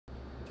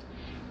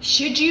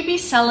Should you be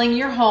selling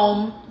your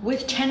home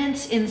with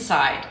tenants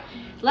inside?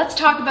 Let's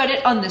talk about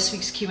it on this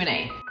week's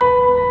Q&A.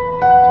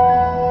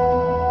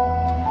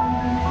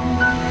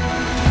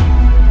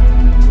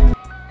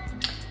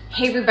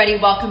 Hey everybody,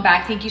 welcome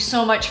back. Thank you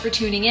so much for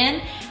tuning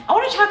in. I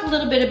want to talk a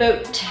little bit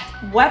about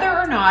whether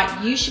or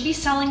not you should be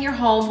selling your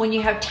home when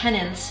you have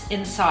tenants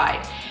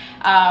inside.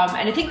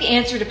 And I think the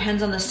answer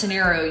depends on the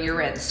scenario you're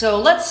in. So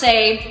let's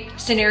say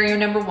scenario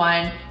number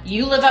one,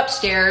 you live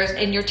upstairs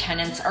and your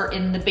tenants are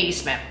in the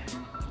basement.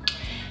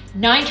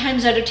 9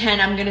 times out of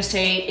 10, I'm gonna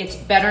say it's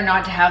better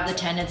not to have the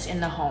tenants in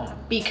the home,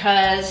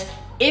 because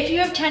if you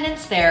have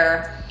tenants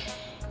there,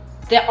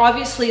 that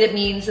obviously that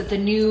means that the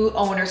new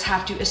owners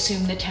have to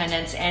assume the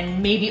tenants,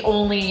 and maybe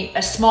only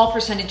a small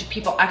percentage of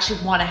people actually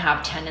want to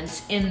have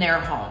tenants in their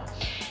home.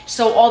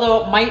 So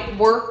although it might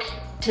work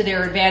to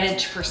their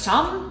advantage for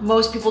some,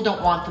 most people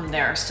don't want them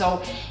there.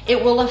 So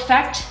it will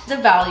affect the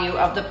value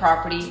of the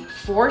property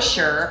for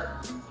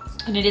sure.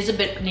 And it is a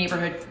bit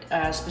neighborhood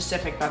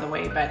specific, by the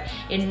way, but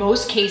in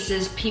most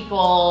cases,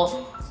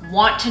 people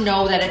want to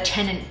know that a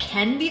tenant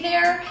can be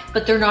there,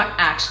 but they're not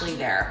actually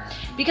there.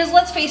 Because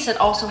let's face it,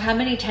 also, how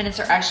many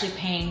tenants are actually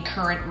paying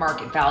current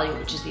market value,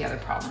 which is the other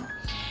problem.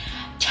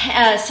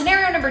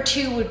 Scenario number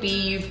 2 would be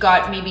you've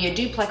got maybe a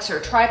duplex or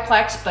a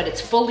triplex, but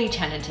it's fully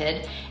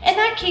tenanted. In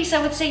that case,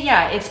 I would say,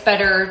 yeah, it's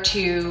better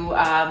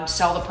to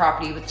sell the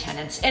property with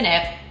tenants in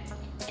it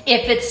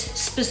if it's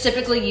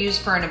specifically used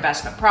for an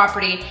investment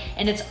property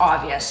and it's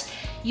obvious.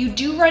 You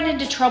do run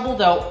into trouble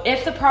though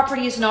if the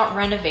property is not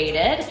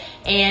renovated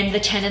and the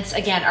tenants,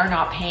 again, are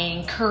not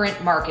paying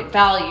current market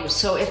value.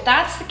 So if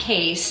that's the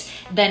case,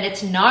 then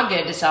it's not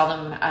good to sell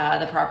them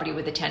the property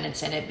with the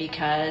tenants in it,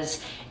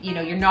 because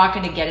you're not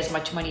going to get as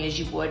much money as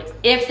you would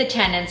if the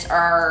tenants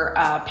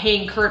are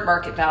paying current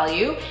market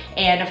value,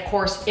 and of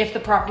course if the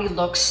property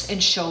looks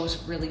and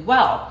shows really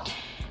well.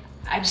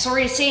 I'm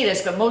sorry to say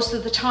this, but most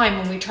of the time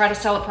when we try to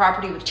sell a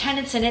property with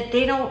tenants in it,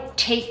 they don't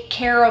take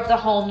care of the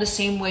home the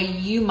same way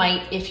you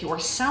might if you're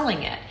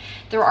selling it.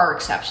 There are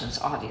exceptions,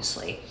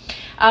 obviously.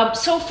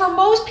 So for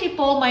most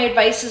people, my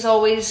advice is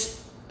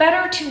always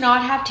better to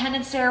not have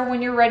tenants there when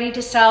you're ready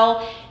to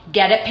sell.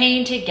 Get it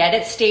painted, get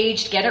it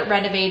staged, get it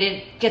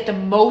renovated, get the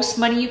most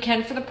money you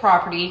can for the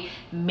property.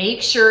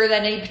 Make sure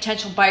that any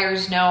potential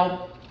buyers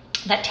know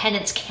that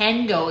tenants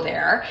can go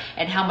there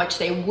and how much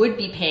they would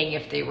be paying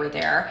if they were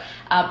there.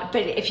 But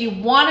if you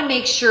want to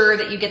make sure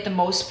that you get the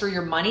most for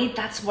your money,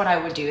 that's what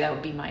I would do. That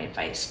would be my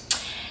advice.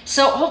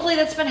 So hopefully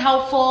that's been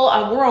helpful.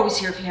 We're always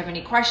here if you have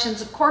any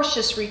questions. Of course,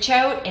 just reach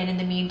out. And in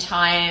the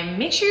meantime,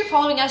 make sure you're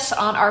following us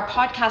on our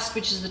podcast,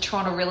 which is the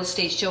Toronto Real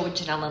Estate Show with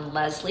Janelle and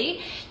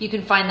Leslie. You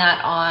can find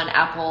that on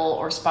Apple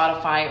or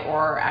Spotify,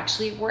 or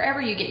actually wherever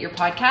you get your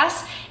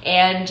podcasts.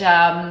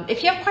 And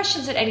if you have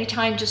questions at any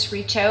time, just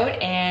reach out,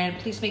 and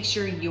please make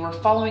sure you are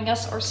following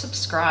us or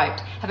subscribed.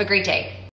 Have a great day.